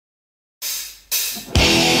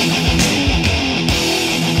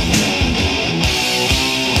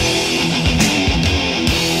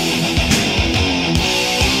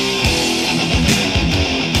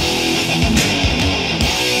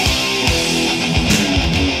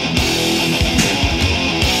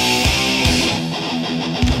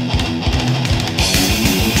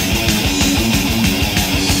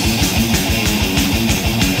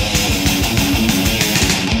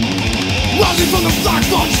From the black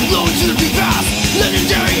box, flowing to the deep past.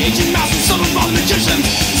 Legendary ancient masters, son of all the magicians.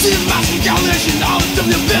 See the massive galation out of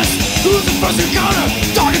the abyss. Who's the first encounter?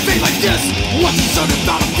 Target fate like this. What's the certain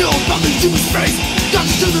battlefield? Nothing to his face.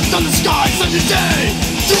 Guns to the thunder sky, such a day.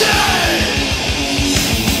 Today!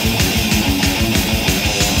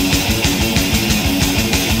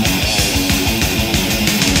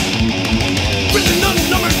 With an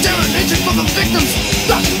unnumbered terror, ancient for the victims.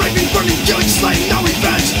 Bashing, raping, burning, killing, slaying, now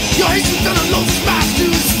revenge. Your hasten's gonna load this mass to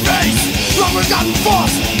his face. Long forgotten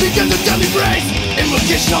force, begin the deadly race.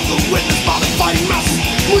 Invocation of the witness by the fighting masses.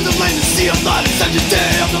 With the lane to sea of light, Ascension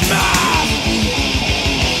day of the mass.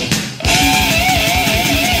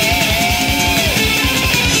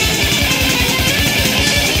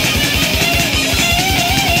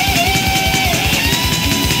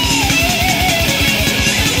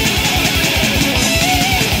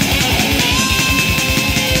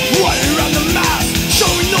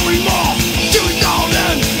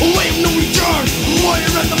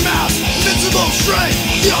 Straight,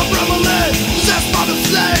 the unrevealed, possessed by the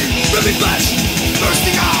flame. Ripping flesh,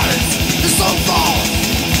 bursting eyes, the soul falls.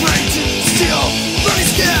 Brain to steel, burning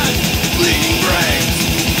skin, bleeding brains,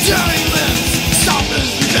 tearing limbs, softness,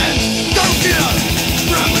 revenge, dark fear,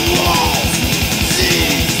 trembling walls.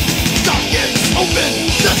 Seas, dark gates open,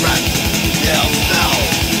 the threat, ill smell,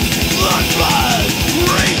 blood,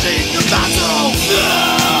 raging the battle.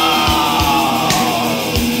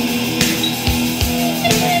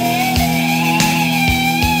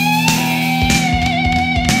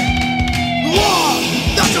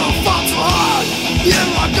 The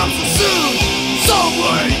end line comes so soon.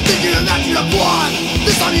 Somewhere thinking that you have won.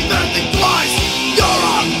 This time you better think twice. You're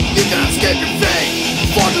up, you can escape your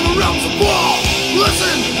fate. Forge in the realms of war.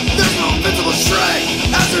 Listen, there's no invincible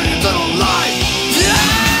string. Enter eternal life. Yeah!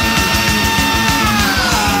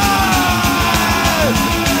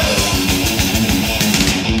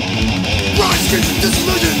 Rise, screams of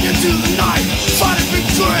disillusion into the night. Fighting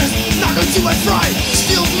victorious, not going to my fright.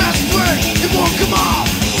 Steel's magic word, it won't come off.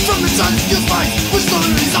 From the time he feels like we're still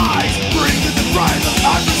in his eyes. Breathing the cries of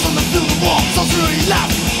darkness on the field of walls. So through he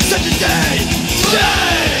laughs, such a day,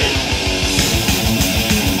 today.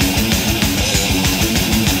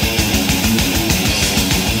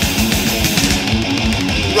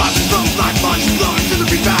 Rising from black bunch, flowing to the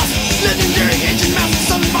repast. Legendary ancient masters,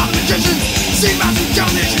 son of modern magicians. See massive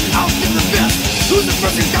domination out in the abyss. Who's the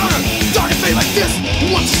first encounter? Target fate like this.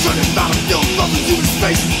 What's the certain battle?